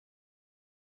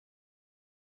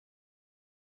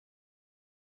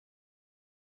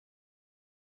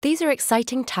These are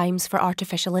exciting times for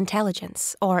artificial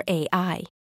intelligence, or AI.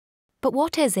 But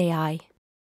what is AI?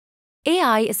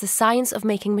 AI is the science of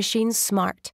making machines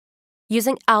smart,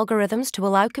 using algorithms to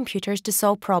allow computers to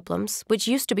solve problems which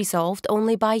used to be solved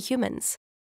only by humans.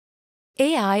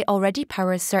 AI already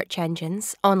powers search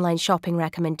engines, online shopping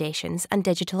recommendations, and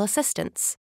digital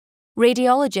assistants.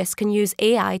 Radiologists can use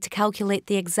AI to calculate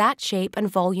the exact shape and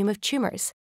volume of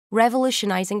tumours,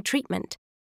 revolutionising treatment.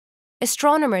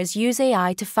 Astronomers use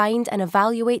AI to find and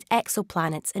evaluate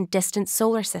exoplanets in distant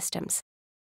solar systems.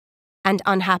 And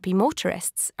unhappy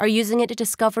motorists are using it to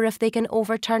discover if they can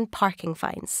overturn parking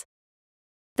fines.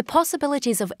 The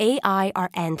possibilities of AI are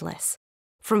endless,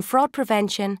 from fraud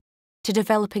prevention to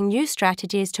developing new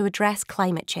strategies to address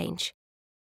climate change.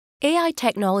 AI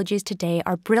technologies today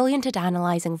are brilliant at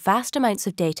analysing vast amounts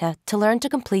of data to learn to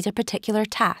complete a particular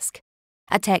task,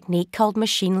 a technique called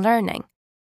machine learning.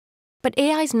 But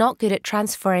AI is not good at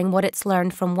transferring what it's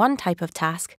learned from one type of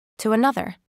task to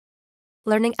another.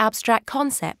 Learning abstract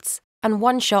concepts and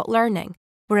one-shot learning,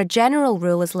 where a general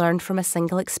rule is learned from a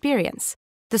single experience,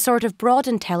 the sort of broad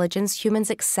intelligence humans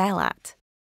excel at.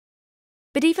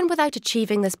 But even without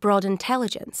achieving this broad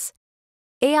intelligence,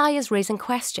 AI is raising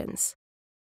questions.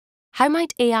 How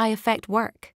might AI affect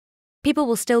work? People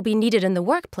will still be needed in the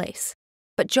workplace,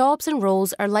 but jobs and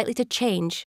roles are likely to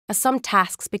change as some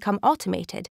tasks become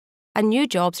automated and new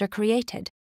jobs are created.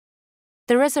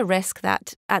 There is a risk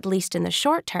that, at least in the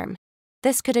short term,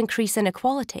 this could increase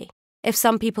inequality if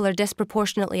some people are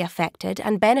disproportionately affected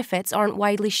and benefits aren't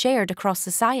widely shared across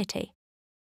society.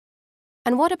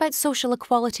 And what about social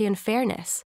equality and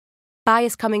fairness?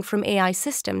 Bias coming from AI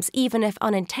systems, even if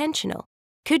unintentional,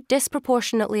 could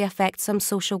disproportionately affect some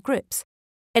social groups,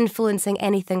 influencing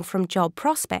anything from job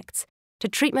prospects to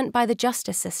treatment by the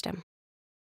justice system.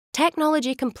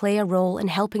 Technology can play a role in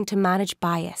helping to manage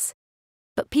bias,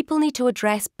 but people need to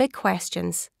address big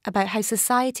questions about how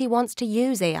society wants to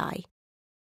use AI.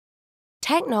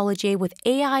 Technology with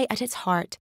AI at its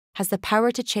heart has the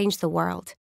power to change the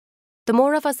world. The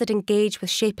more of us that engage with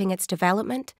shaping its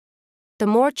development, the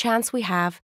more chance we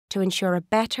have to ensure a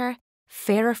better,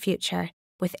 fairer future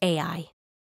with AI.